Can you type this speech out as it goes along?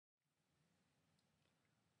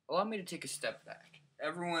allow me to take a step back.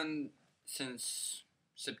 Everyone since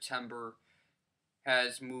September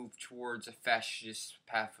has moved towards a fascist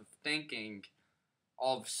path of thinking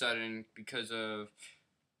all of a sudden because of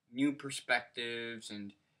new perspectives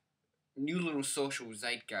and new little social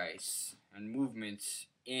zeitgeists and movements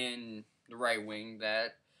in the right wing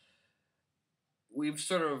that we've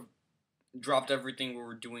sort of dropped everything we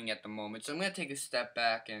were doing at the moment. So I'm going to take a step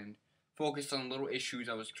back and focus on little issues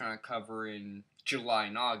I was trying to cover in July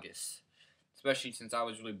and August, especially since I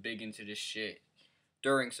was really big into this shit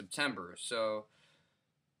during September. So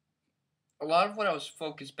a lot of what I was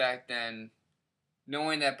focused back then,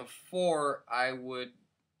 knowing that before I would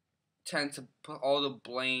tend to put all the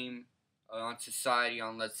blame on society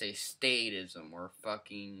on, let's say, statism or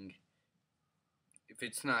fucking, if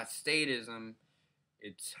it's not statism,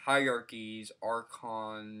 it's hierarchies,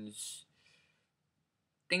 archons,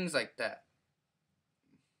 things like that.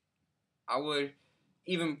 I would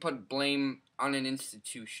even put blame on an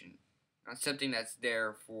institution, on something that's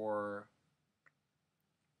there for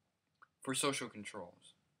social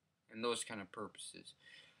controls and those kind of purposes.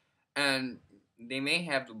 And they may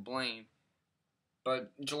have the blame,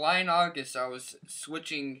 but July and August I was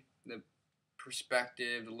switching the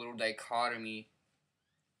perspective, the little dichotomy,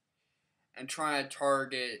 and trying to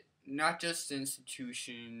target not just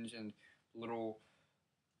institutions and little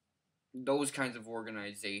those kinds of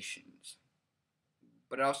organizations,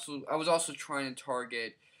 but I was also trying to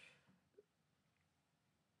target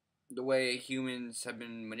the way humans have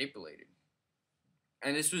been manipulated.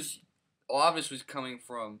 And a lot of this was coming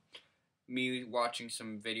from me watching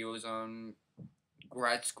some videos on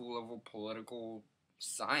grad school level political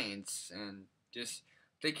science and just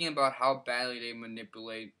thinking about how badly they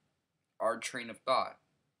manipulate our train of thought.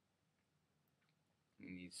 I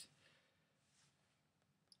mean,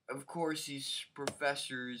 of course, these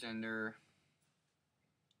professors and their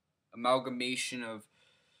amalgamation of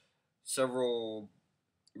several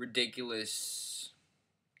ridiculous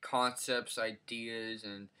concepts, ideas,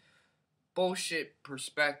 and bullshit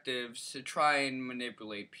perspectives to try and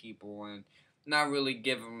manipulate people and not really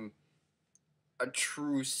give them a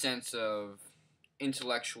true sense of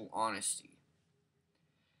intellectual honesty.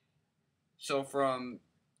 So from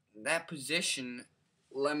that position,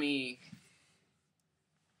 let me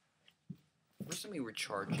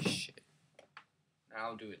recharge this shit.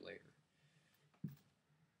 I'll do it later.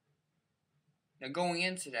 Now going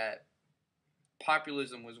into that,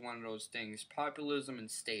 populism was one of those things. Populism and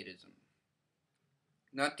statism.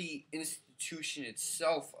 Not the institution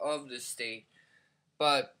itself of the state,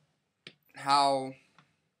 but how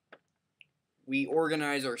we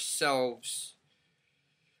organize ourselves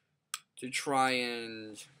to try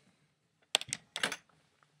and...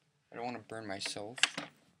 I don't want to burn myself.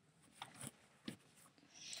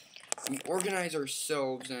 We organize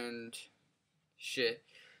ourselves and shit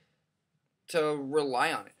to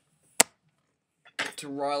rely on it. To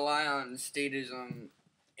rely on statism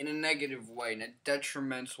in a negative way, in a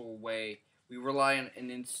detrimental way. We rely on an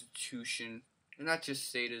institution, and not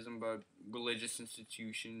just statism, but religious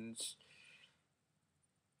institutions,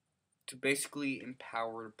 to basically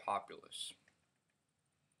empower the populace.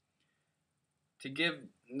 To give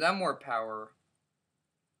them more power,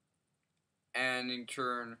 and in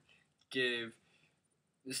turn give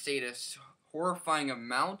the state a horrifying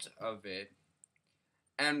amount of it.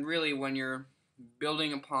 And really, when you're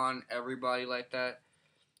building upon everybody like that,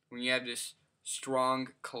 when you have this strong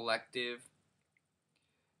collective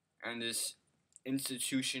and this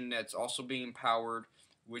institution that's also being empowered,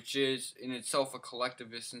 which is in itself a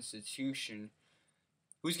collectivist institution,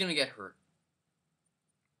 who's going to get hurt?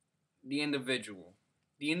 The individual.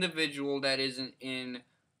 The individual that isn't in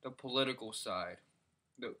the political side.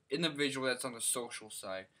 The individual that's on the social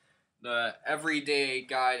side. The everyday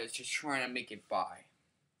guy that's just trying to make it by.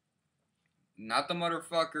 Not the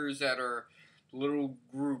motherfuckers that are little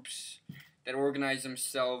groups that organize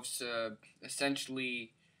themselves to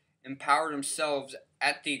essentially empower themselves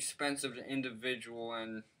at the expense of the individual,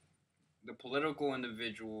 and the political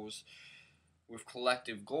individuals with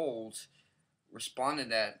collective goals respond to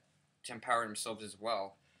that to empower themselves as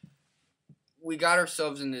well. We got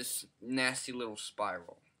ourselves in this nasty little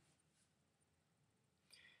spiral.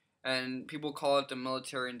 And people call it the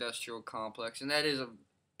military-industrial complex, and that is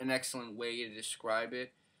an excellent way to describe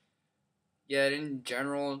it. Yet in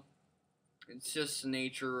general, it's just the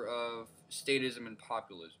nature of statism and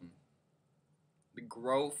populism. The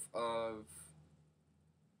growth of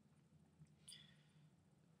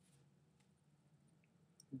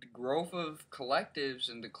collectives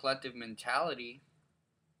and the collective mentality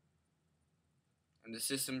and the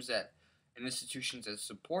systems that and institutions that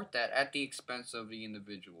support that at the expense of the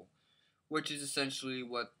individual, which is essentially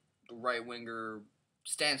what the right winger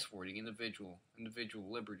stands for: the individual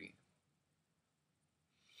liberty.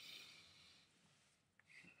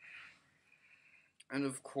 And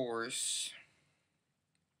of course,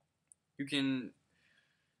 you can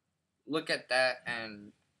look at that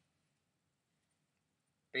and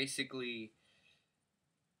basically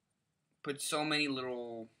put so many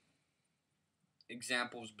little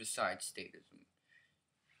examples besides statism.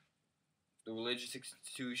 The religious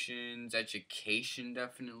institutions, education,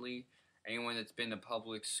 definitely. Anyone that's been to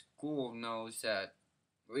public school knows that,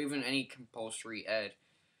 or even any compulsory ed.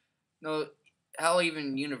 No, hell,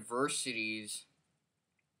 even universities,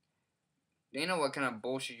 they know what kind of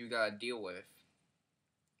bullshit you gotta deal with.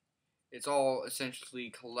 It's all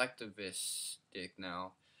essentially collectivistic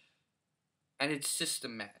now. And it's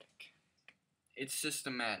systematic. It's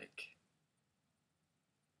systematic.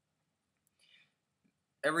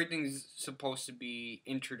 Everything's supposed to be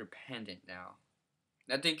interdependent now.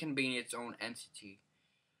 Nothing can be its own entity.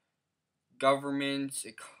 Governments,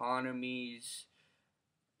 economies,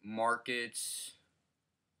 markets,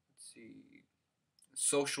 let's see,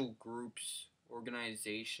 social groups,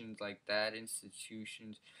 organizations like that,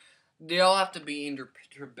 institutions, they all have to be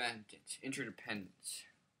interdependent.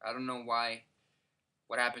 I don't know why,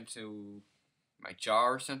 what happened to my jaw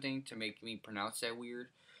or something to make me pronounce that weird.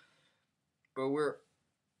 But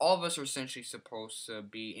all of us are essentially supposed to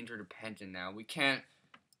be interdependent now. We can't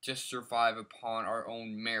just survive upon our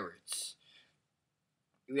own merits.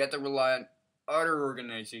 We have to rely on other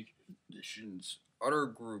organizations, other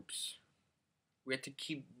groups. We have to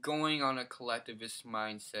keep going on a collectivist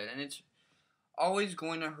mindset, and it's always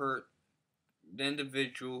going to hurt the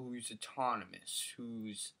individual who's autonomous,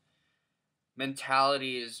 whose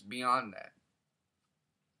mentality is beyond that.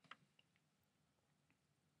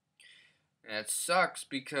 And it sucks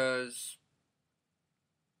because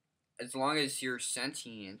as long as you're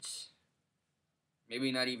sentient,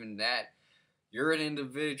 maybe not even that, you're an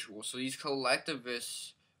individual. So these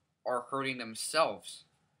collectivists are hurting themselves.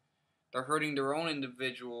 They're hurting their own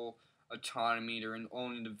individual autonomy, their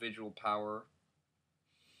own individual power,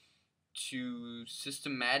 to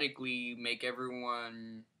systematically make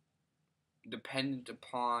everyone dependent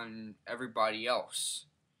upon everybody else.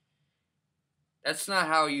 That's not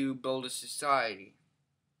how you build a society.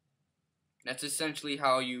 That's essentially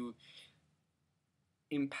how you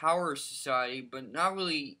empower society, but not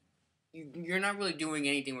really. You're not really doing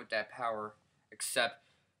anything with that power except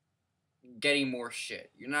getting more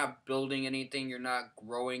shit. You're not building anything, you're not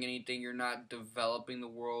growing anything, you're not developing the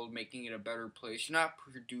world, making it a better place. You're not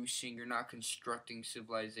producing, you're not constructing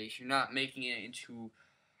civilization, you're not making it into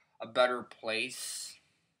a better place.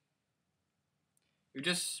 You're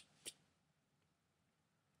just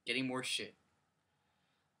getting more shit,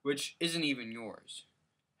 which isn't even yours.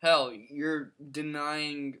 Hell, you're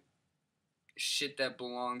denying shit that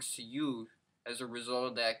belongs to you as a result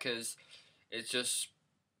of that, because it's just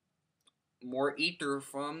more ether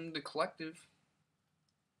from the collective,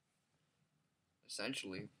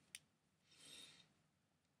 essentially.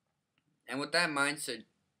 And with that mindset,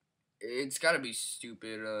 it's gotta be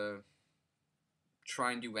stupid to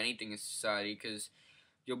try and do anything in society, because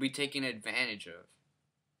you'll be taken advantage of.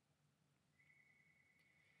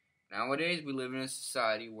 Nowadays, we live in a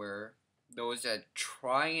society where those that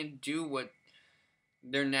try and do what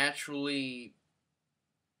they're naturally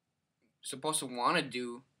supposed to want to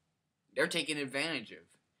do, they're taken advantage of.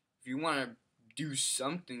 If you want to do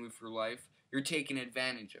something with your life, you're taken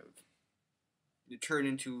advantage of. You turn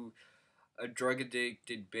into a drug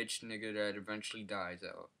addicted bitch nigga that eventually dies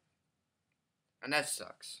out. And that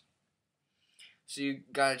sucks. So you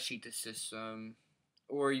gotta cheat the system,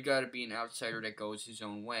 or you gotta be an outsider that goes his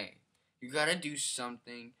own way. You gotta do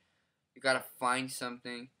something. You gotta find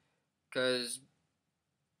something, because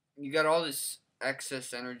you got all this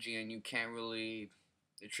excess energy and you can't really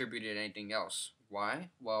attribute it to anything else. Why?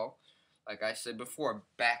 Well, like I said before,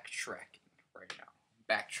 backtracking right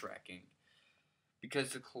now. Backtracking.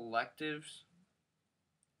 Because the collectives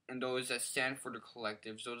and those that stand for the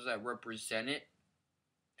collectives, those that represent it,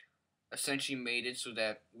 essentially made it so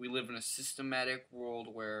that we live in a systematic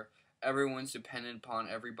world where everyone's dependent upon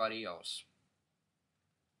everybody else.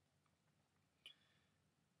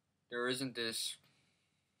 There isn't this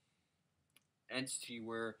entity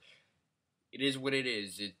where it is what it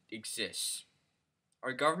is, it exists.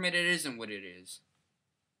 Our government, it isn't what it is.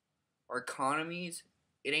 Our economies,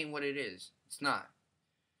 it ain't what it is. It's not.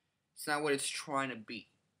 It's not what it's trying to be.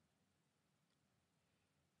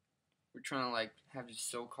 We're trying to have this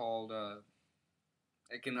so-called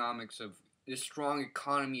economics of this strong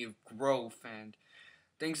economy of growth and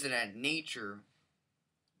things of that nature.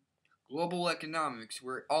 Global economics,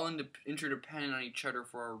 we're all interdependent on each other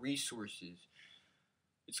for our resources.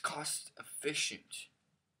 It's cost efficient,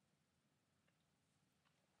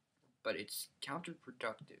 but it's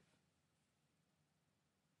counterproductive.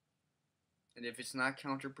 And if it's not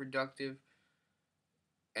counterproductive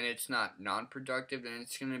and it's not non productive, then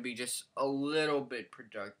it's going to be just a little bit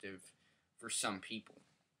productive for some people.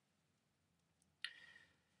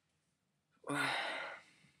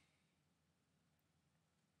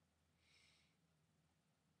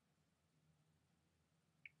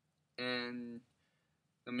 And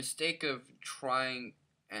the mistake of trying,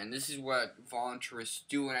 and this is what voluntarists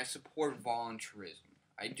do, and I support voluntarism.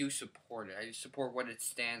 I do support it. I support what it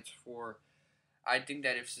stands for. I think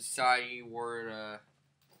that if society were to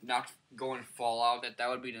not go and fall out, that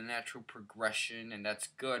would be the natural progression, and that's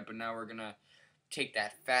good. But now we're gonna take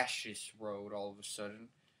that fascist road all of a sudden.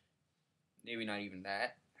 Maybe not even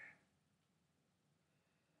that.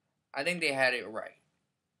 I think they had it right.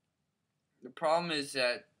 The problem is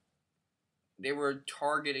that they were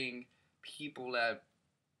targeting people that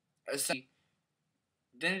essentially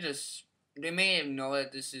didn't just. They may have know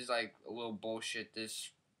that this is like a little bullshit.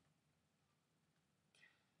 This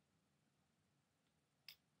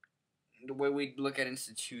the way we look at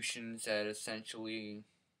institutions that essentially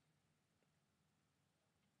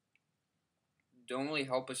don't really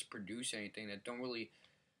help us produce anything, that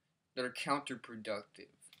are counterproductive,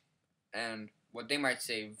 and what they might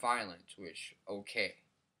say violent, which okay.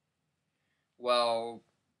 Well,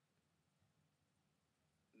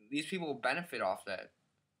 these people benefit off that.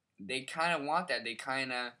 They kind of want that. They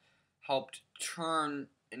kind of helped turn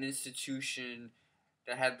an institution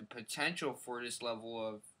that had the potential for this level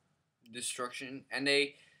of destruction, and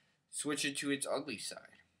they switch it to its ugly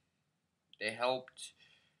side. They helped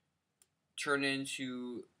turn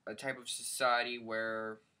into a type of society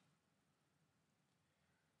where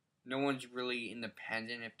no one's really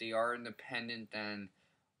independent. If they are independent, then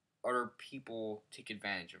other people take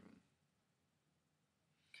advantage of them.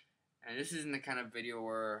 And this isn't the kind of video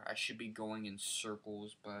where I should be going in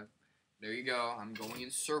circles, but there you go. I'm going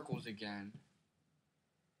in circles again.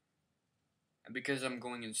 And because I'm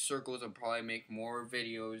going in circles, I'll probably make more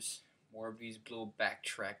videos, more of these little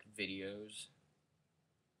backtrack videos.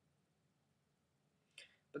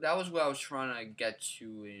 But that was what I was trying to get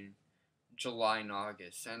to in July and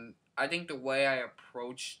August. And I think the way I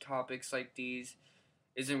approach topics like these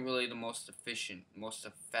isn't really the most efficient, most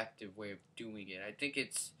effective way of doing it. I think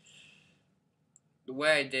it's the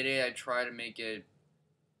way I did it. I try to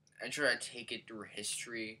take it through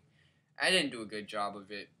history. I didn't do a good job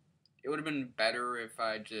of it. It would have been better if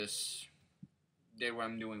I just did what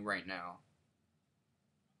I'm doing right now.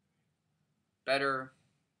 Better,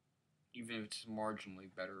 even if it's marginally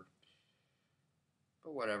better.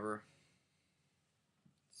 But whatever.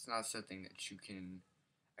 It's not something that you can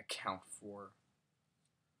account for.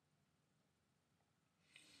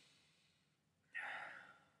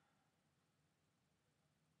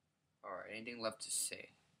 Alright, anything left to say?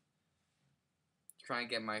 Try and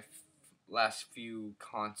get my last few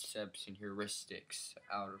concepts and heuristics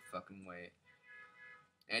out of fucking way.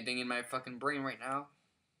 Anything in my fucking brain right now?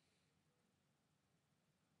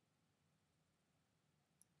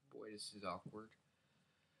 Boy, this is awkward.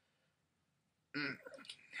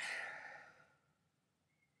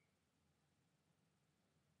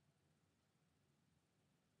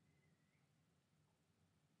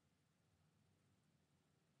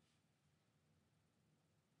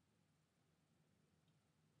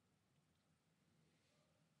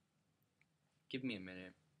 Give me a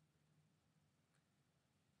minute.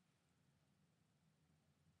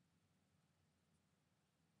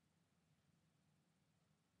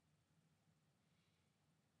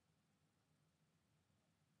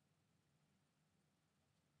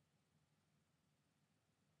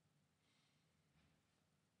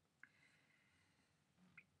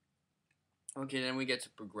 Okay, then we get to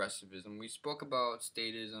progressivism. We spoke about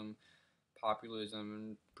statism, populism,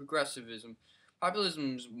 and progressivism.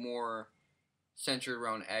 Populism is more centered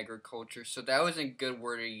around agriculture, so that was a good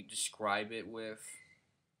word to describe it with,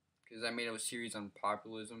 because I made a series on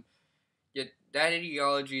populism. Yet that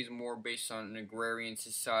ideology is more based on an agrarian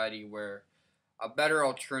society where a better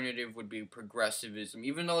alternative would be progressivism,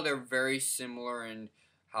 even though they're very similar in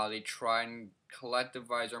how they try and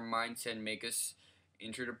collectivize our mindset and make us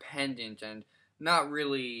interdependent and not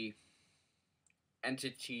really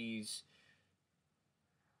entities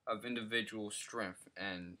of individual strength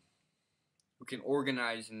and who can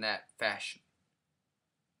organize in that fashion.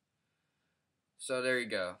 So there you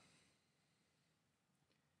go.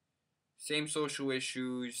 Same social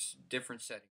issues, different setting.